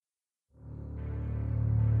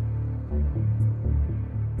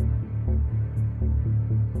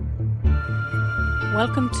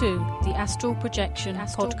Welcome to the Astral Projection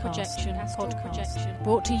Podcast,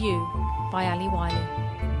 brought to you by Ali Wiley.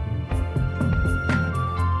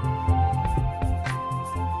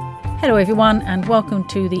 Hello everyone, and welcome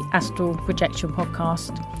to the Astral Projection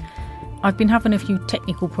Podcast. I've been having a few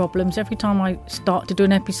technical problems. Every time I start to do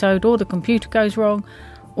an episode, or the computer goes wrong,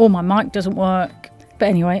 or my mic doesn't work. But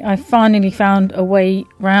anyway, I finally found a way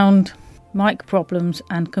round mic problems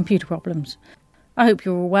and computer problems. I hope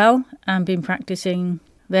you're all well and been practicing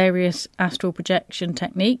various astral projection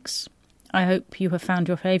techniques. I hope you have found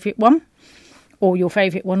your favourite one, or your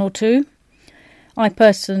favourite one or two. I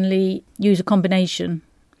personally use a combination.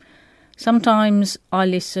 Sometimes I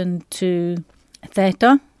listen to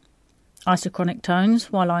theta, isochronic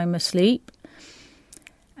tones, while I'm asleep,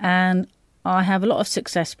 and I have a lot of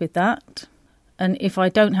success with that. And if I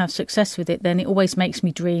don't have success with it, then it always makes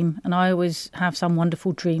me dream, and I always have some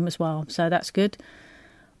wonderful dream as well, so that's good.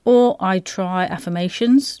 Or I try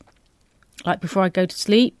affirmations, like before I go to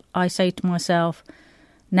sleep, I say to myself,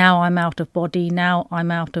 now I'm out of body, now I'm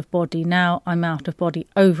out of body, now I'm out of body,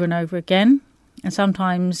 over and over again. And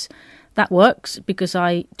sometimes that works because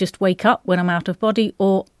I just wake up when I'm out of body,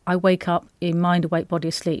 or I wake up in mind awake, body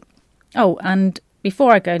asleep. Oh, and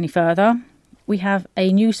before I go any further, we have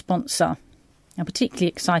a new sponsor. I'm particularly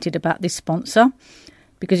excited about this sponsor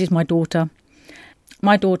because it's my daughter.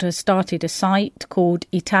 My daughter has started a site called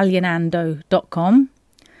Italianando.com.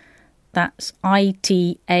 That's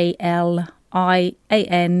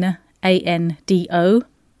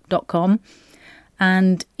ITALIANANDO.com.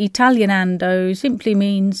 And Italianando simply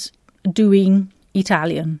means doing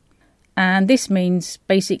Italian. And this means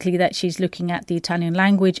basically that she's looking at the Italian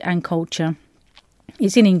language and culture.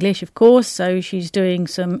 It's in English, of course, so she's doing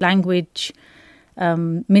some language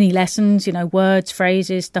mini lessons, words,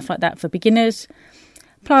 phrases, stuff like that for beginners.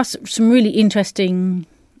 Plus some really interesting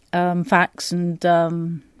facts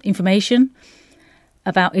and information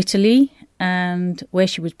about Italy and where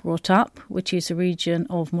she was brought up, which is a region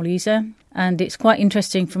of Molise. And it's quite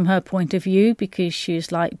interesting from her point of view because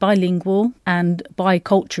she's like bilingual and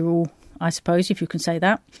bicultural, I suppose, if you can say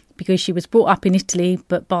that, because she was brought up in Italy,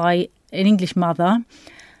 but by an English mother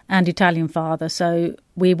and Italian father. So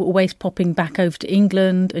we were always popping back over to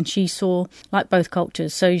England, and she saw like both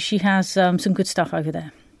cultures. So she has some good stuff over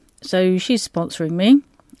there. So she's sponsoring me.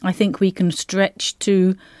 I think we can stretch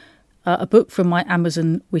to a book from my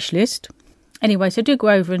Amazon wish list. Anyway, so do go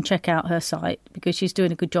over and check out her site because she's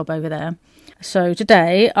doing a good job over there. So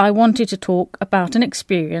today I wanted to talk about an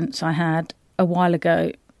experience I had a while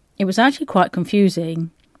ago. It was actually quite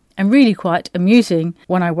confusing and really quite amusing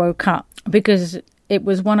when I woke up, because it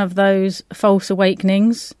was one of those false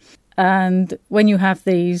awakenings. And when you have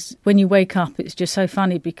these, when you wake up, it's just so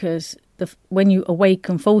funny because when you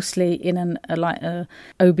awaken falsely in a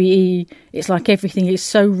OBE, it's like everything is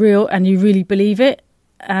so real and you really believe it.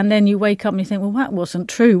 And then you wake up and you think, well, that wasn't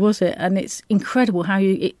true, was it? And it's incredible how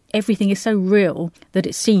everything is so real that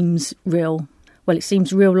it seems real. Well, it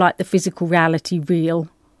seems real like the physical reality real,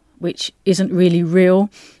 which isn't really real,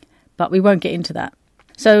 but we won't get into that.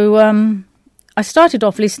 So I started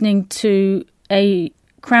off listening to a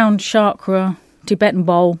crown chakra Tibetan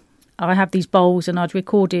bowl. I have these bowls and I'd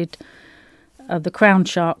recorded the crown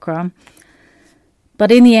chakra. But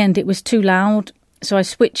in the end, it was too loud. So I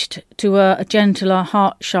switched to a gentler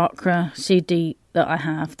heart chakra CD that I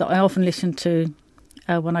have, that I often listen to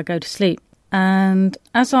when I go to sleep. And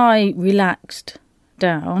as I relaxed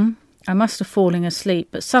down, I must have fallen asleep,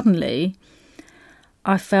 but suddenly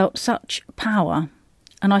I felt such power.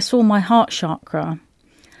 And I saw my heart chakra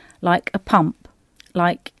like a pump,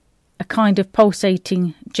 like a kind of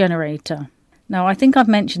pulsating generator. Now, I think I've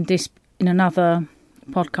mentioned this in another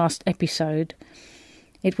podcast episode.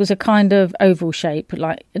 It was a kind of oval shape,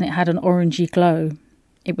 and it had an orangey glow.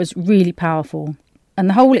 It was really powerful. And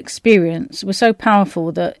the whole experience was so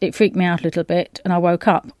powerful that it freaked me out a little bit, and I woke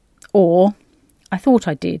up. Or I thought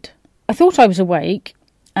I did. I thought I was awake,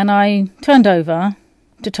 and I turned over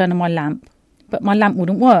to turn on my lamp, but my lamp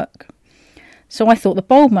wouldn't work. So I thought the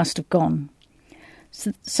bulb must have gone.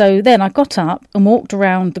 So then I got up and walked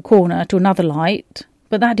around the corner to another light,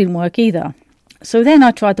 but that didn't work either. So then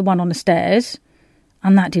I tried the one on the stairs,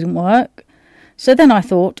 and that didn't work. So then I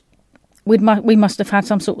thought we must have had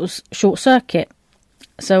some sort of short circuit.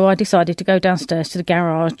 So I decided to go downstairs to the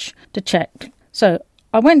garage to check. So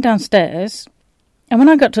I went downstairs, and when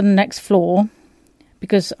I got to the next floor,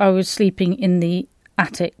 because I was sleeping in the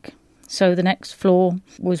attic, so the next floor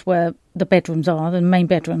was where the bedrooms are, the main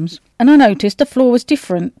bedrooms, and I noticed the floor was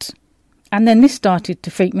different. And then this started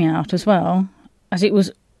to freak me out as well, as it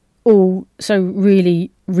was all so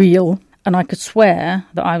really real, and I could swear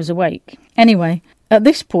that I was awake. Anyway, At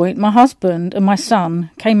this point, my husband and my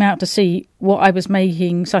son came out to see what I was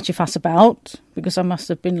making such a fuss about, because I must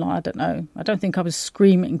have been like, I don't know, I don't think I was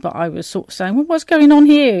screaming, but I was sort of saying, well, what's going on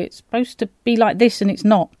here? It's supposed to be like this and it's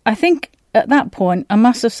not. I think at that point I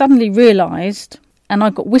must have suddenly realised, and I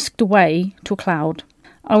got whisked away to a cloud.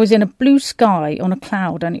 I was in a blue sky on a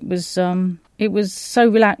cloud, and it was so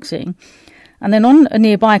relaxing. And then on a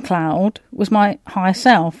nearby cloud was my higher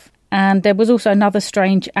self, and there was also another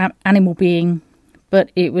strange animal being, but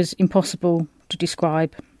it was impossible to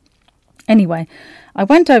describe. Anyway, I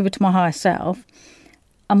went over to my higher self,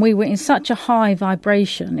 and we were in such a high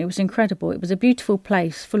vibration. It was incredible. It was a beautiful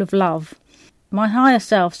place full of love. My higher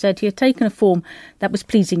self said he had taken a form that was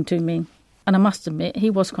pleasing to me, and I must admit he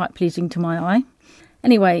was quite pleasing to my eye.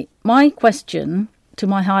 Anyway, my question to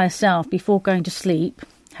my higher self before going to sleep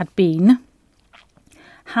had been,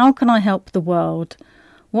 how can I help the world?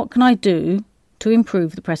 What can I do to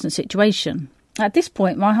improve the present situation? At this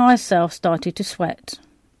point, my higher self started to sweat.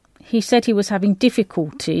 He said he was having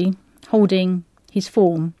difficulty holding his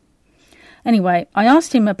form. Anyway, I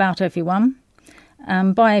asked him about everyone,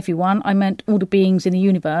 and by everyone I meant all the beings in the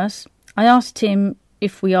universe. I asked him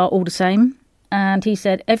if we are all the same, and he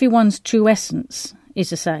said everyone's true essence is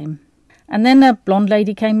the same. And then a blonde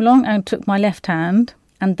lady came along and took my left hand,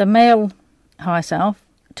 and the male higher self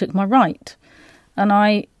took my right. And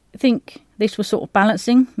I think this was sort of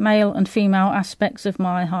balancing male and female aspects of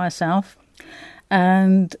my higher self.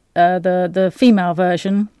 And the female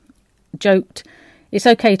version joked, it's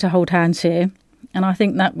okay to hold hands here. And I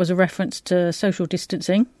think that was a reference to social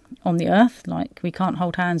distancing on the earth, like we can't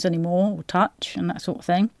hold hands anymore or touch and that sort of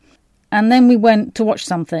thing. And then we went to watch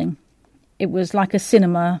something. It was like a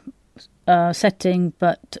cinema setting,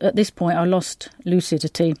 but at this point I lost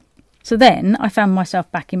lucidity. So then I found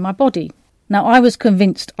myself back in my body. Now I was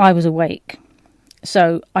convinced I was awake.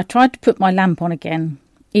 So I tried to put my lamp on again.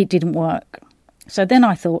 It didn't work. So then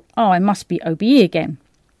I thought, I must be OBE again.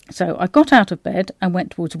 So I got out of bed and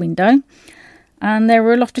went towards the window. And there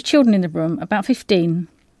were a lot of children in the room, about 15,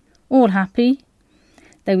 all happy.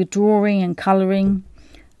 They were drawing and colouring.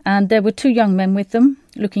 And there were 2 young men with them,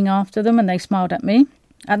 looking after them, and they smiled at me.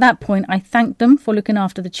 At that point, I thanked them for looking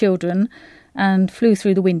after the children and flew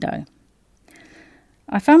through the window.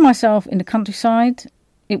 I found myself in the countryside.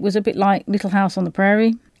 It was a bit like Little House on the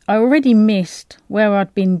Prairie. I already missed where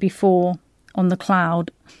I'd been before on the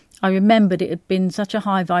cloud. I remembered it had been such a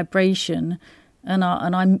high vibration, and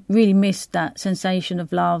I really missed that sensation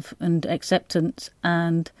of love and acceptance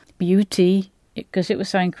and beauty, because it was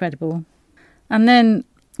so incredible. And then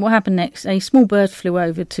what happened next? A small bird flew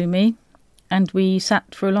over to me, and we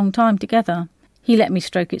sat for a long time together. He let me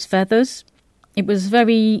stroke its feathers. It was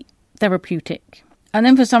very therapeutic. And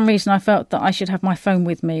then for some reason I felt that I should have my phone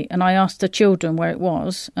with me, and I asked the children where it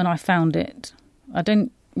was, and I found it. I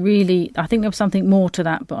think there was something more to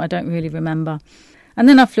that, but I don't really remember. And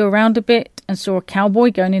then I flew around a bit and saw a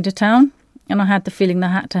cowboy going into town, and I had the feeling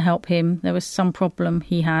that I had to help him. There was some problem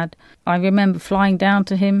he had. I remember flying down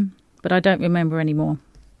to him, but I don't remember anymore.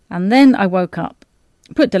 And then I woke up,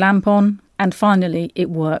 put the lamp on, and finally it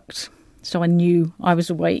worked. So I knew I was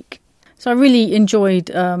awake. So I really enjoyed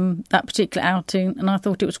that particular outing, and I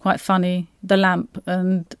thought it was quite funny, the lamp,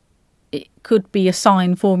 and it could be a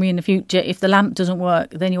sign for me in the future. If the lamp doesn't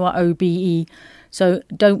work, then you are OBE. So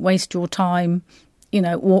don't waste your time,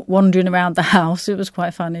 wandering around the house. It was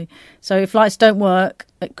quite funny. So if lights don't work,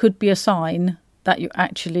 it could be a sign that you're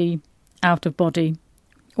actually out of body.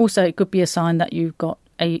 Also, it could be a sign that you've got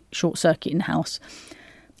a short circuit in the house.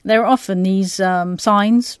 There are often these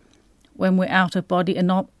signs when we're out of body,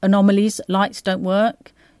 anomalies. Lights don't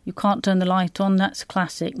work. You can't turn the light on. That's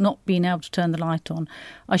classic, not being able to turn the light on.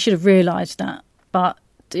 I should have realised that, but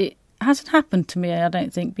it hasn't happened to me, I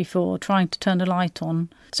don't think, before, trying to turn the light on.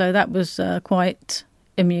 So that was quite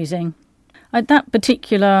amusing. At that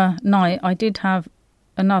particular night, I did have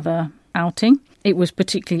another outing. It was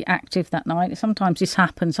particularly active that night. Sometimes this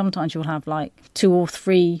happens. Sometimes you'll have like 2 or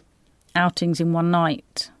 3 outings in one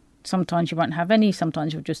night. Sometimes you won't have any.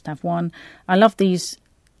 Sometimes you'll just have one. I love these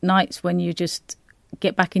nights when you just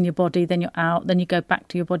get back in your body, then you're out, then you go back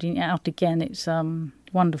to your body and you're out again. It's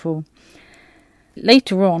wonderful.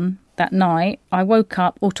 Later on that night, I woke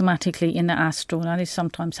up automatically in the astral. Now, this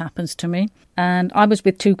sometimes happens to me. And I was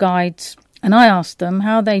with 2 guides, and I asked them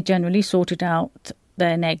how they generally sorted out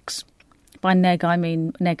their negs. By neg, I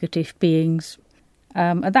mean negative beings.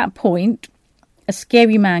 At that point, a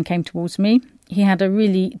scary man came towards me. He had a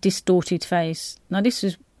really distorted face. Now, this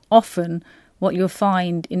is often what you'll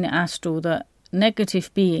find in the astral, that negative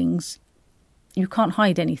beings, you can't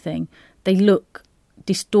hide anything. They look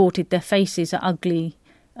distorted. Their faces are ugly.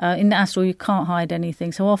 In the astral, you can't hide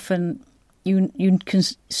anything. So often you can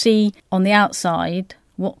see on the outside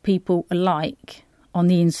what people are like on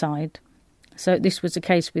the inside. So this was the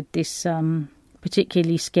case with this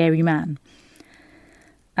particularly scary man.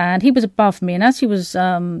 And he was above me. And as he was,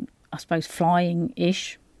 I suppose,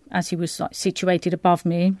 flying-ish, as he was like, situated above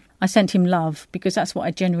me, I sent him love, because that's what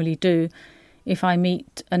I generally do. If I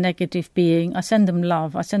meet a negative being, I send them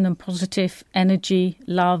love. I send them positive energy,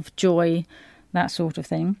 love, joy, that sort of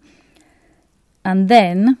thing. And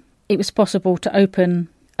then it was possible to open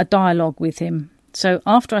a dialogue with him. So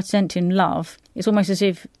after I sent him love, it's almost as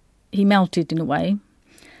if he melted in a way,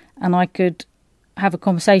 and I could have a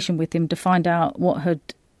conversation with him to find out what had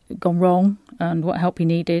gone wrong and what help he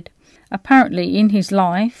needed. Apparently in his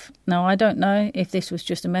life, now I don't know if this was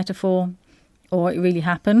just a metaphor or it really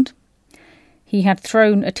happened, he had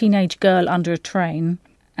thrown a teenage girl under a train,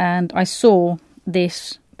 and I saw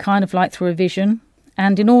this kind of like through a vision.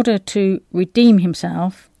 And in order to redeem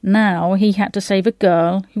himself, now he had to save a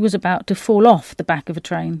girl who was about to fall off the back of a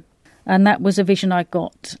train. And that was a vision I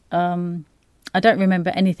got. I don't remember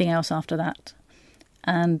anything else after that.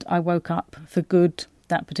 And I woke up for good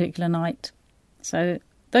that particular night. So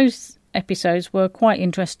those episodes were quite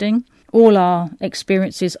interesting. All our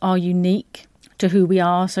experiences are unique to who we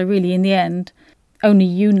are. So really, in the end, only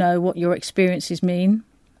you know what your experiences mean.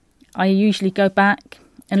 I usually go back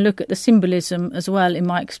and look at the symbolism as well in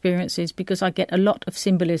my experiences, because I get a lot of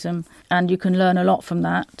symbolism and you can learn a lot from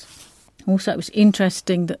that. Also, it was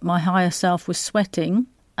interesting that my higher self was sweating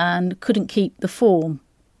and couldn't keep the form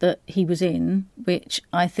that he was in, which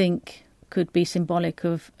I think could be symbolic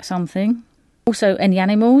of something. Also, any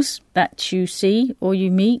animals that you see or you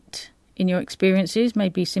meet in your experiences may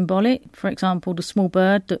be symbolic. For example, the small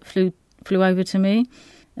bird that flew over to me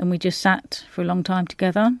and we just sat for a long time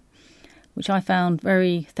together, which I found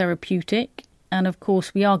very therapeutic. And of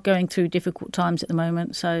course, we are going through difficult times at the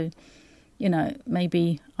moment. So, you know,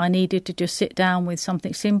 maybe I needed to just sit down with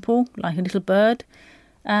something simple, like a little bird,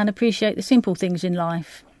 and appreciate the simple things in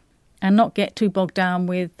life and not get too bogged down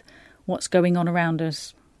with what's going on around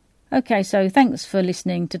us. Okay, so thanks for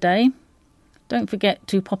listening today. Don't forget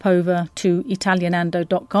to pop over to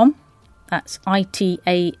italianando.com. That's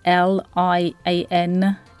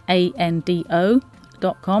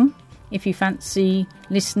ITALIANANDO.com. If you fancy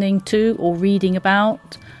listening to or reading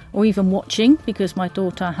about or even watching, because my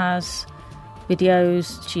daughter has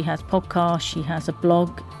videos, she has podcasts, she has a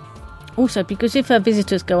blog. Also, because if her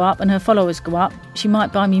visitors go up and her followers go up, she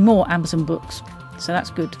might buy me more Amazon books. So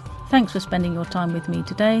that's good. Thanks for spending your time with me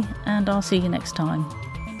today, and I'll see you next time.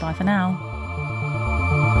 Bye for now.